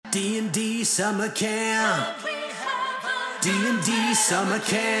DnD Summer Camp. DnD Summer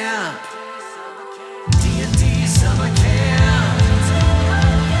Camp. DnD Summer Camp.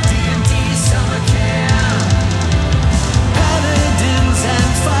 DnD Summer Camp. Paladins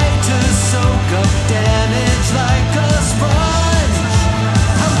and fighters soak up damage like a sponge.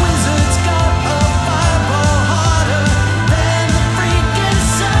 Our wizards got a fireball harder than the freaking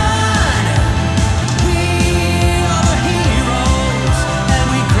sun. We are the heroes, and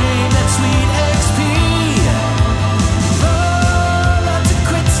we crave that sweet XP. Roll up to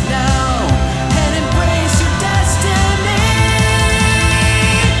quits now and embrace your destiny.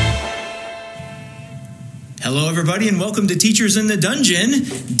 Hello, everybody, and welcome to Teachers in the Dungeon.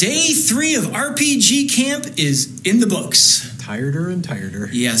 Day 3 of RPG Camp is in the books. Tireder and tireder.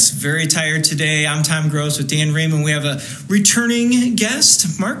 Yes, very tired today. I'm Tom Gross with Dan Raymond. We have a returning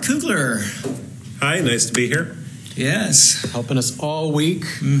guest, Mark Kugler. Hi, nice to be here. Yes. Helping us all week.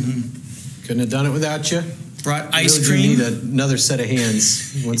 Mm-hmm. Couldn't have done it without you. Brought ice really cream. Do need another set of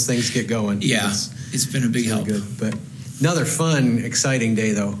hands once things get going. Yeah, it's been a big help. Good, but another fun, exciting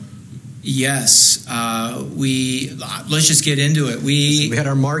day, though. Yes. Let's just get into it. We had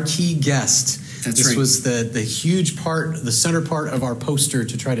our marquee guest. This right. Was the huge part, the center part of our poster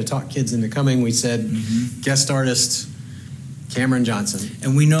to try to talk kids into coming. We said guest artist Cameron Johnson.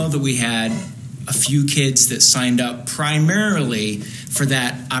 And we know that we had a few kids that signed up primarily for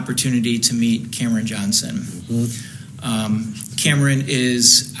that opportunity to meet Cameron Johnson. Cameron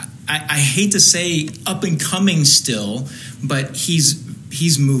is, I hate to say up and coming still, but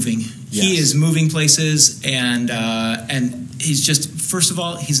he's moving. Yes. He is moving places, and he's just, first of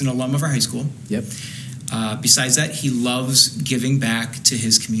all, he's an alum of our high school. Yep. Besides that, he loves giving back to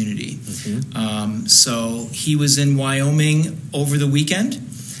his community. So he was in Wyoming over the weekend,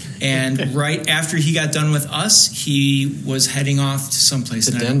 and right after he got done with us, he was heading off to someplace.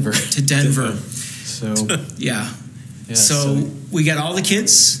 To Denver. So, yeah. So we got all the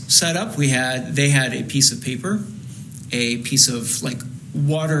kids set up. They had a piece of paper, a piece of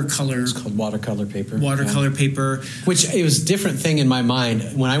watercolor. It's called watercolor paper. Paper. Which it was a different thing in my mind.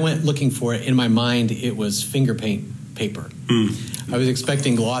 When I went looking for it, in my mind, it was finger paint paper. I was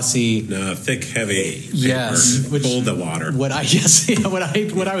expecting glossy. No, thick, heavy paper. Yes. Which hold the water. What I was thinking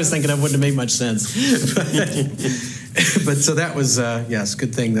of wouldn't have made much sense. But so that was,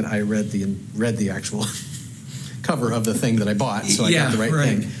 good thing that I read the actual cover of the thing that I bought, so I got the right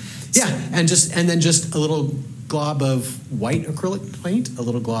thing. Yeah, and then just a little glob of white acrylic paint, a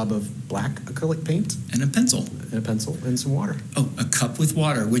little glob of black acrylic paint, and a pencil, and some water. Oh, a cup with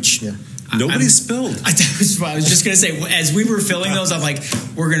water, which nobody spilled. I was just going to say, as we were filling those, I'm like,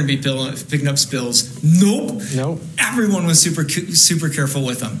 we're going to be picking up spills. Nope. Everyone was super careful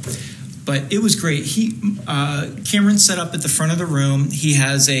with them. But it was great. Cameron set up at the front of the room. He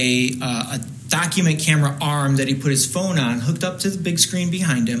has a document camera arm that he put his phone on, hooked up to the big screen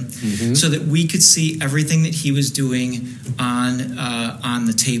behind him, so that we could see everything that he was doing on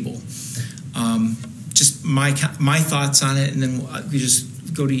the table. Just my thoughts on it, and then we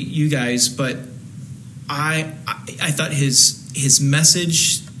just go to you guys. But I thought his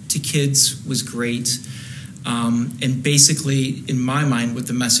message to kids was great. And basically, in my mind, what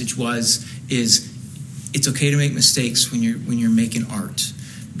the message is it's okay to make mistakes when you're making art,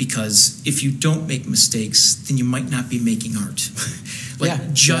 because if you don't make mistakes, then you might not be making art.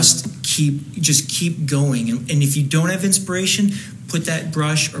 Keep going, and if you don't have inspiration, put that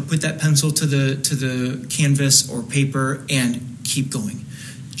brush or put that pencil to the canvas or paper and keep going.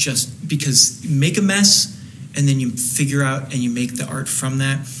 Just because you make a mess, and then you figure out and you make the art from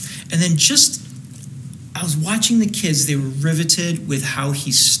that, and then I was watching the kids. They were riveted with how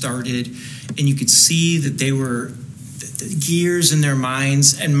he started, and you could see that they were the gears in their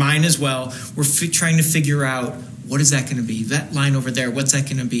minds, and mine as well, were trying to figure out, what is that going to be? That line over there, what's that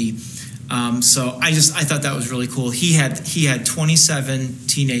going to be? So I thought that was really cool. He had 27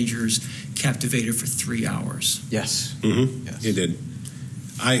 teenagers captivated for 3 hours. Yes. Yes. He did.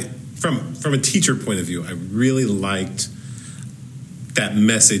 From a teacher point of view, I really liked that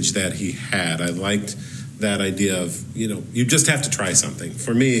message that he had. I liked that idea of, you just have to try something.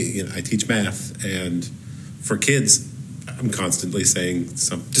 For me, I teach math, and for kids, I'm constantly saying,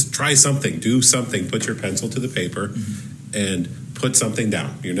 just try something, do something, put your pencil to the paper and put something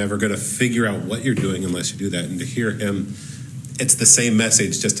down. You're never going to figure out what you're doing unless you do that. And to hear him, it's the same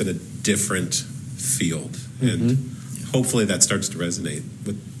message, just in a different field. And hopefully that starts to resonate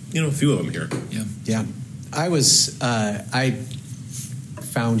with, a few of them here. Yeah. I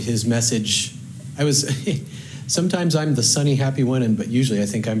found his message. Sometimes I'm the sunny, happy one, but usually I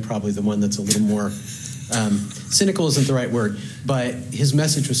think I'm probably the one that's a little more Cynical isn't the right word, but his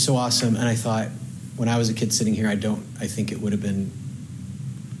message was so awesome. And I thought, when I was a kid sitting here, I think it would have been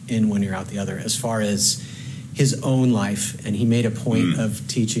in one ear out the other as far as his own life. And he made a point of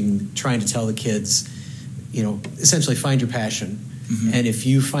trying to tell the kids, essentially find your passion. And if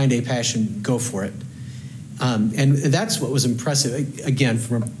you find a passion, go for it. And that's what was impressive. Again,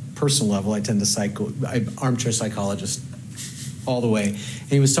 from a personal level, I'm armchair psychologist all the way. And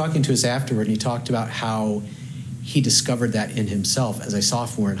he was talking to us afterward, and he talked about how he discovered that in himself as a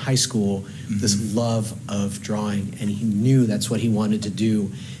sophomore in high school, this love of drawing, and he knew that's what he wanted to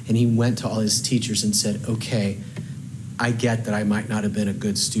do. And he went to all his teachers and said, okay, I get that I might not have been a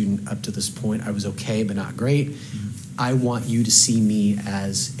good student up to this point. I was okay, but not great. I want you to see me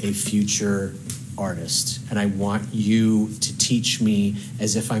as a future artist, and I want you to teach me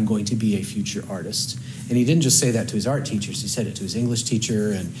as if I'm going to be a future artist. And he didn't just say that to his art teachers, he said it to his English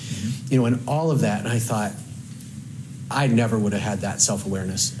teacher and and all of that. And I thought, I never would have had that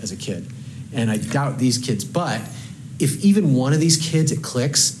self-awareness as a kid. And I doubt these kids, but if even one of these kids, it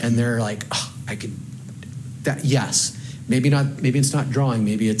clicks and they're like, oh, I could, that, yes, maybe it's not drawing,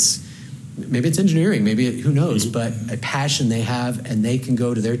 maybe it's engineering, who knows, but a passion they have, and they can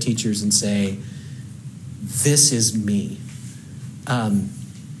go to their teachers and say, this is me.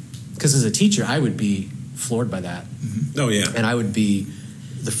 Because as a teacher, I would be floored by that. Oh, yeah. And I would be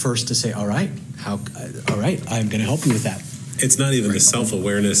the first to say, all right, I'm going to help you with that. It's not even the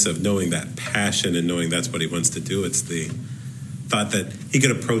self-awareness of knowing that passion and knowing that's what he wants to do. It's the thought that he could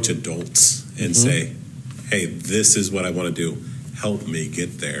approach adults and say, hey, this is what I want to do. Help me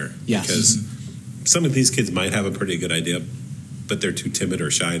get there. Yes. Because some of these kids might have a pretty good idea, but they're too timid or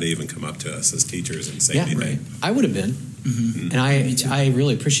shy to even come up to us as teachers and say anything. Right. I would have been. And I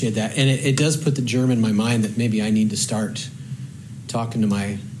really appreciate that. And it does put the germ in my mind that maybe I need to start talking to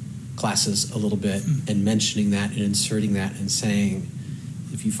my classes a little bit and mentioning that and inserting that and saying,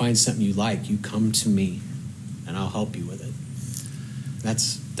 if you find something you like, you come to me and I'll help you with it.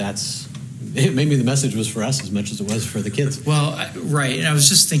 That's maybe the message was for us as much as it was for the kids. Well, right. And I was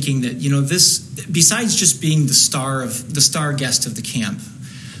just thinking that, this, besides just being the star guest of the camp,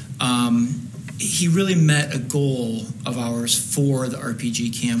 he really met a goal of ours for the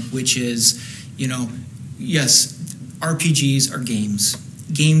RPG camp, which is, yes, RPGs are games.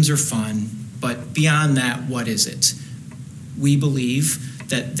 Games are fun, but beyond that, what is it? We believe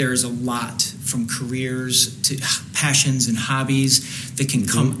that there's a lot from careers to passions and hobbies that can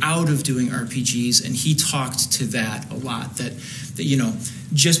come out of doing RPGs, and he talked to that a lot. That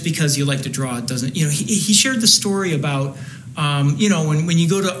just because you like to draw doesn't. He shared the story about. When you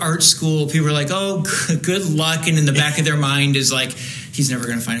go to art school, people are like, oh, good luck. And in the back of their mind is like, he's never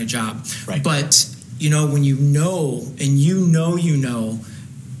going to find a job. Right. But, when you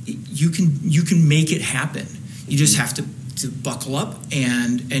can make it happen. You just have to buckle up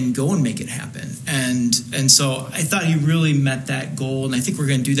and go and make it happen. And so I thought he really met that goal. And I think we're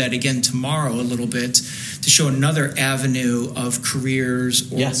going to do that again tomorrow a little bit to show another avenue of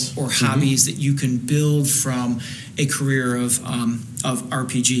careers or hobbies that you can build from a career of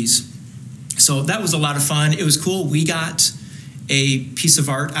RPGs. So that was a lot of fun. It was cool. We got a piece of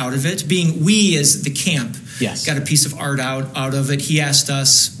art out of it. We as the camp got a piece of art out of it. He asked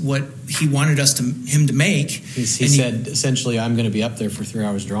us what he wanted him to make. He said, essentially, I'm going to be up there for 3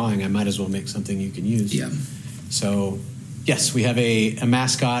 hours drawing. I might as well make something you can use. Yeah. So, yes, we have a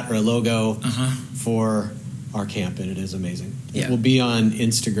mascot or a logo for our camp, and it is amazing. Yeah. It will be on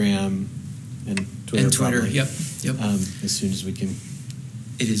Instagram and Twitter. Probably. Yep. As soon as we can.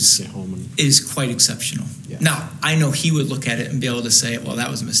 It is quite exceptional. Yeah. Now, I know he would look at it and be able to say, well, that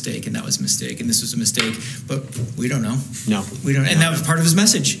was a mistake, and that was a mistake, and this was a mistake, but we don't know. No. We don't. And that was part of his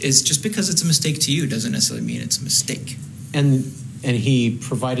message, is just because it's a mistake to you doesn't necessarily mean it's a mistake. And he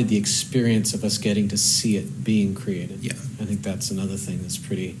provided the experience of us getting to see it being created. Yeah. I think that's another thing that's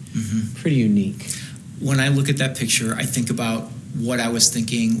pretty unique. When I look at that picture, I think about what I was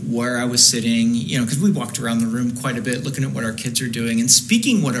thinking, where I was sitting, because we walked around the room quite a bit looking at what our kids are doing. And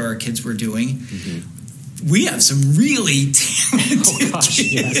speaking what our kids were doing, we have some really talented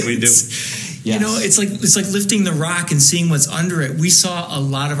kids. Yes, we do. Yes. It's like lifting the rock and seeing what's under it. We saw a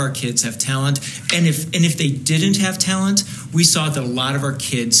lot of our kids have talent. And if they didn't have talent, we saw that a lot of our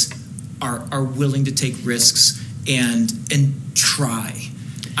kids are willing to take risks and try.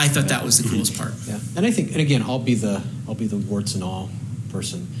 I thought that was the coolest part. Yeah, and I think, and again, I'll be the warts and all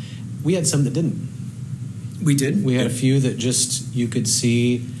person. We had some that didn't. We did. We had a few that just you could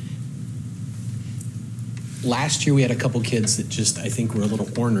see. Last year, we had a couple kids that just I think were a little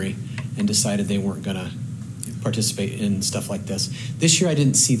ornery and decided they weren't gonna participate in stuff like this. This year I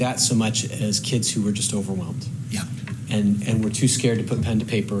didn't see that so much as kids who were just overwhelmed. Yeah. And were too scared to put pen to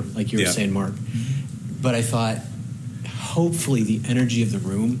paper, like you were saying, Mark. But I thought, hopefully the energy of the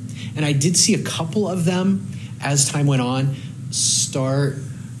room, and I did see a couple of them as time went on start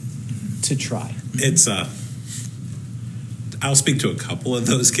to try. It's I'll speak to a couple of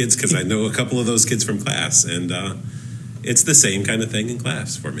those kids because I know a couple of those kids from class, and it's the same kind of thing in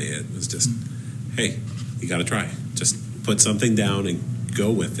class for me. It was just, hey, you got to try. Just put something down and go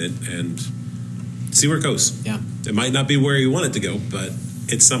with it and see where it goes. Yeah. It might not be where you want it to go, but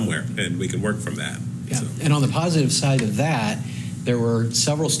it's somewhere, and we can work from that. Yeah. So. And on the positive side of that, there were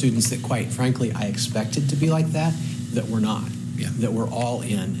several students that, quite frankly, I expected to be like that were not. Yeah. That were all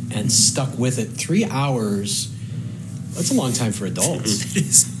in and stuck with it. 3 hours, that's a long time for adults. It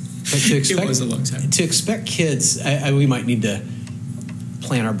is. But to expect, It was a long time. To expect kids, we might need to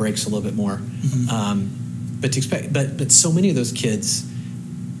plan our breaks a little bit more. But to expect, but so many of those kids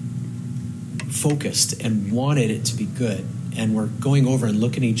focused and wanted it to be good, and were going over and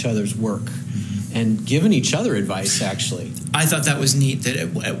looking at each other's work and giving each other advice, actually. I thought that was neat that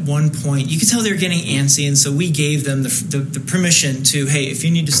at one point you could tell they were getting antsy, and so we gave them the permission to, hey, if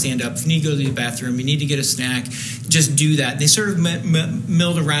you need to stand up, if you need to go to the bathroom, you need to get a snack, just do that. They sort of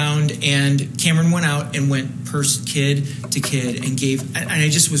milled around, and Cameron went out and went kid to kid and gave, and I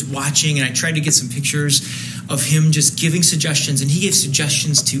just was watching, and I tried to get some pictures of him just giving suggestions, and he gave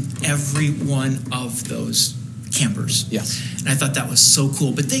suggestions to every one of those campers. Yes. And I thought that was so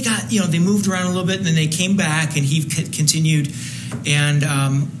cool. But they got, they moved around a little bit, and then they came back, and he continued. And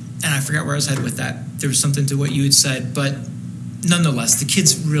I forgot where I was headed with that. There was something to what you had said. But nonetheless, the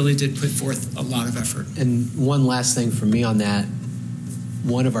kids really did put forth a lot of effort. And one last thing for me on that,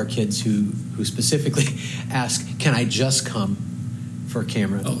 one of our kids who specifically asked, can I just come for a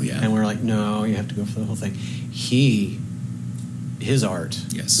camera? Oh, yeah. And we're like, no, you have to go for the whole thing. His art.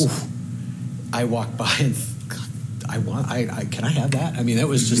 Yes. Oof, I walked by and can I have that? I mean, that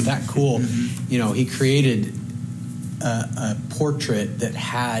was just that cool. He created a portrait that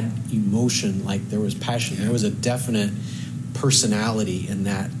had emotion, like there was passion. There was a definite personality in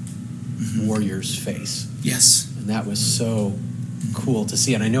that warrior's face. Yes. And that was so cool to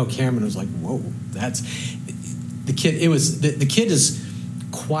see. And I know Cameron was like, whoa, that's the kid. The kid is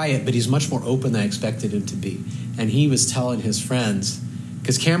quiet, but he's much more open than I expected him to be. And he was telling his friends,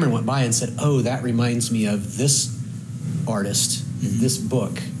 because Cameron went by and said, oh, that reminds me of this artist in this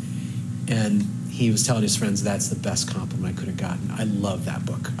book. And he was telling his friends, that's the best compliment I could have gotten. I love that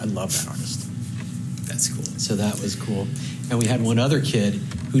book. I love that artist. That's cool. So that was cool. And we had one other kid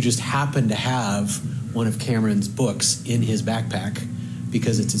who just happened to have one of Cameron's books in his backpack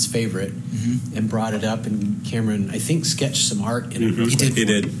because it's his favorite, and brought it up, and Cameron, I think, sketched some art in it. He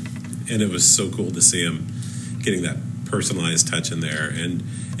did. And it was so cool to see him getting that personalized touch in there. And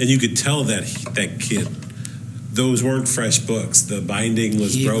you could tell that kid, those weren't fresh books. The binding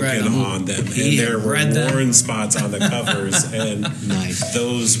was broken on them, and there were worn spots on the covers. And Nice.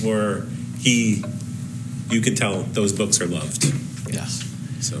 Those were, you could tell those books are loved. Yes.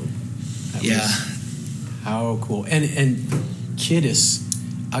 So, How cool. And kid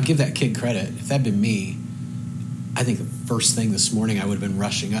I'll give that kid credit. If that'd been me, I think the first thing this morning I would have been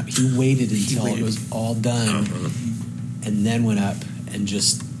rushing up. He waited until it was all done and then went up and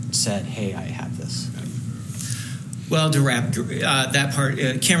just said, hey, I have this. Well, to wrap that part,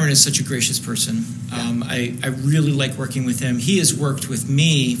 Cameron is such a gracious person. I really like working with him. He has worked with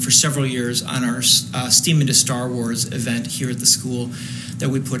me for several years on our Steam Into Star Wars event here at the school that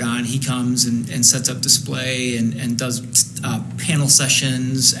we put on. He comes and sets up display and does panel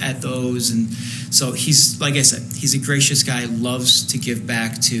sessions at those. And so he's, like I said, he's a gracious guy, loves to give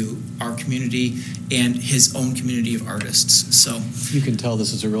back to our community and his own community of artists. So you can tell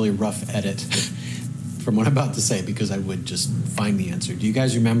this is a really rough edit from what I'm about to say, because I would just find the answer. Do you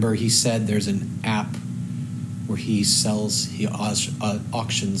guys remember he said there's an app where he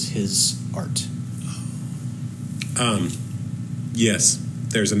auctions his art? yes,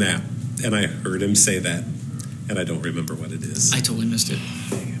 there's an app. And I heard him say that, and I don't remember what it is. I totally missed it.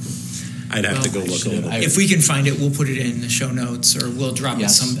 I'd have to go look a little bit. If we can find it, we'll put it in the show notes, or we'll drop it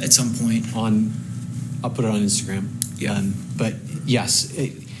at some point. I'll put it on Instagram. Yeah. But yes,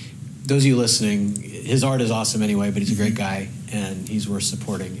 those of you listening, his art is awesome anyway, but he's a great guy, and he's worth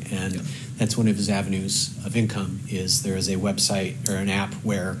supporting. And that's one of his avenues of income. Is there is a website or an app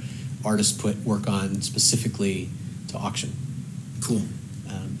where artists put work on specifically to auction. Cool.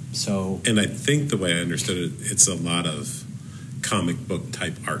 And I think the way I understood it, it's a lot of comic book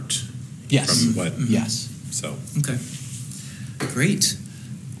type art. Yes. From what? Yes. So. Okay. Great.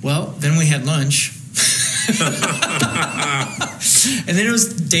 Well, then we had lunch. And then it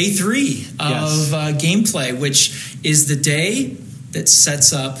was day 3 of gameplay, which is the day that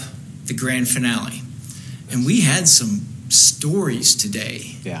sets up the grand finale. And we had some stories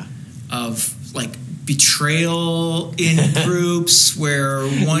today of like betrayal in groups where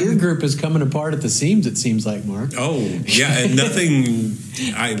your group is coming apart at the seams, it seems like, Mark. Oh, yeah, and nothing.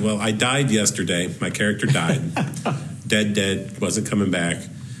 I died yesterday. My character died. Dead, wasn't coming back.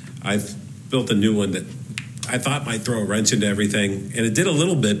 I've built a new one that I thought might throw a wrench into everything, and it did a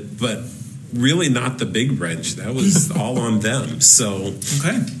little bit, but really not the big wrench. That was all on them. So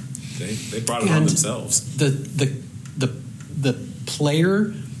they brought it on themselves. The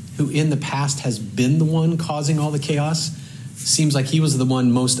player who in the past has been the one causing all the chaos seems like he was the one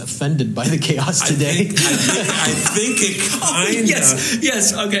most offended by the chaos today. I think it kind of.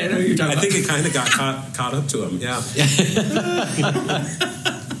 Yes. Okay, I know what you're talking about. I think it kind of got caught up to him. Yeah.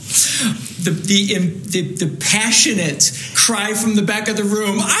 The passionate cry from the back of the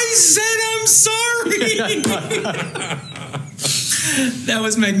room. I said I'm sorry. That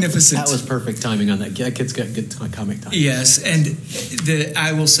was magnificent. That was perfect timing on that. That kid's got good comic timing. Yes, and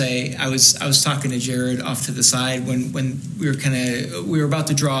I will say I was talking to Jared off to the side when we were about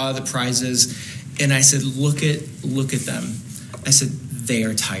to draw the prizes, and I said, look at them. I said, they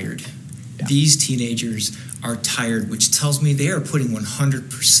are tired. Yeah. These teenagers are tired, which tells me they are putting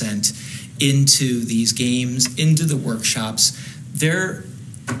 100% into these games, into the workshops. They're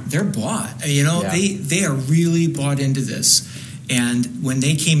bought. They are really bought into this. And when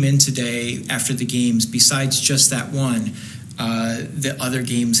they came in today after the games, besides just that one, the other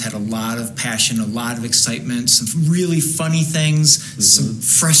games had a lot of passion, a lot of excitement, some really funny things, some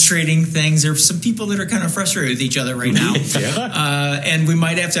frustrating things. There are some people that are kind of frustrated with each other right now. And we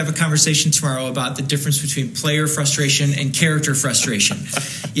might have to have a conversation tomorrow about the difference between player frustration and character frustration.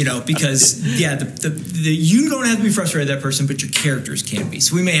 Because, you don't have to be frustrated with that person, but your characters can be.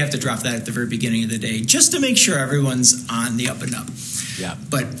 So we may have to drop that at the very beginning of the day just to make sure everyone's on the up and up. Yeah.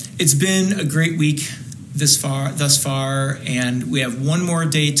 But it's been a great week thus far, and we have one more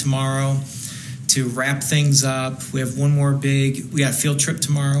day tomorrow to wrap things up. We have one more we got a field trip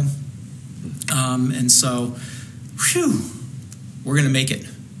tomorrow. And so, we're going to make it.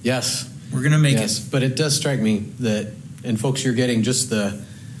 Yes. We're going to make it. But it does strike me that, and folks, you're getting just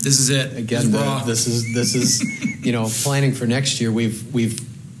this is it. Again, this is planning for next year. We've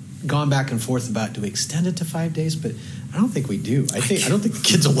gone back and forth about, do we extend it to 5 days? But I don't think we do. I don't think the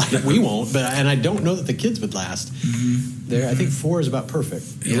kids will last. We won't, and I don't know that the kids would last. I think 4 is about perfect.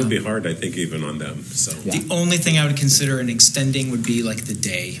 It would be hard, I think, even on them. So the only thing I would consider an extending would be like the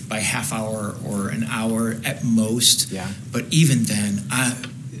day by half hour or an hour at most. Yeah. But even then,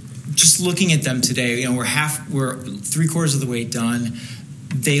 just looking at them today, we're 3/4 of the way done.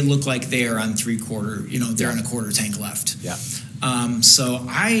 They look like they are on 3/4. They're on a quarter tank left. Yeah. So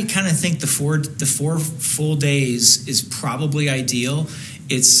I kind of think the four full days is probably ideal.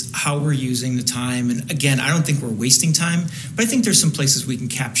 It's how we're using the time. And again, I don't think we're wasting time, but I think there's some places we can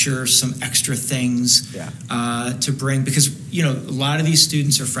capture some extra things to bring, because, a lot of these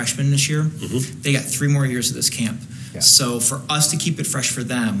students are freshmen this year. They got 3 more years of this camp. Yeah. So for us to keep it fresh for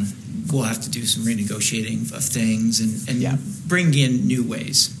them, we'll have to do some renegotiating of things and bring in new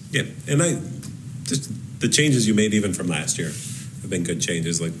ways. Yeah, and the changes you made even from last year have been good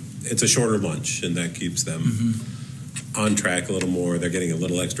changes. Like, it's a shorter lunch, and that keeps them on track a little more. They're getting a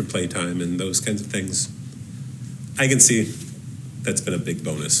little extra playtime and those kinds of things. I can see that's been a big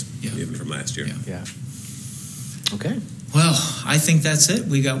bonus even from last year. Yeah. Okay. Well, I think that's it.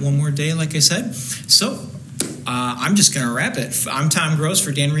 We got one more day, like I said. So I'm just going to wrap it. I'm Tom Gross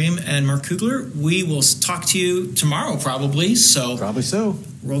for Dan Ream and Mark Kugler. We will talk to you tomorrow, probably. Probably so.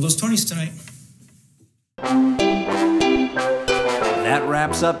 Roll those 20s tonight. That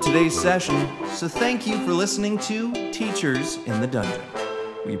wraps up today's session, so thank you for listening to Teachers in the Dungeon.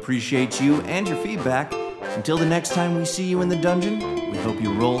 We appreciate you and your feedback. Until the next time we see you in the dungeon, we hope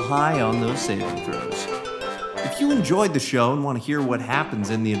you roll high on those saving throws. If you enjoyed the show and want to hear what happens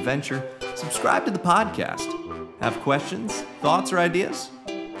in the adventure, subscribe to the podcast. Have questions, thoughts, or ideas?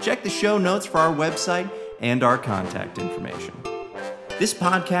 Check the show notes for our website and our contact information. This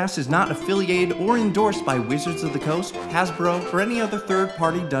podcast is not affiliated or endorsed by Wizards of the Coast, Hasbro, or any other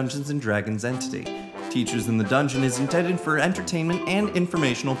third-party Dungeons & Dragons entity. Teachers in the Dungeon is intended for entertainment and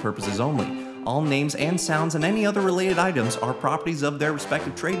informational purposes only. All names and sounds and any other related items are properties of their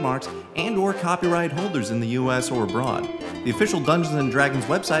respective trademarks and/or copyright holders in the U.S. or abroad. The official Dungeons & Dragons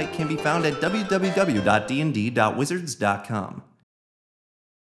website can be found at www.dnd.wizards.com.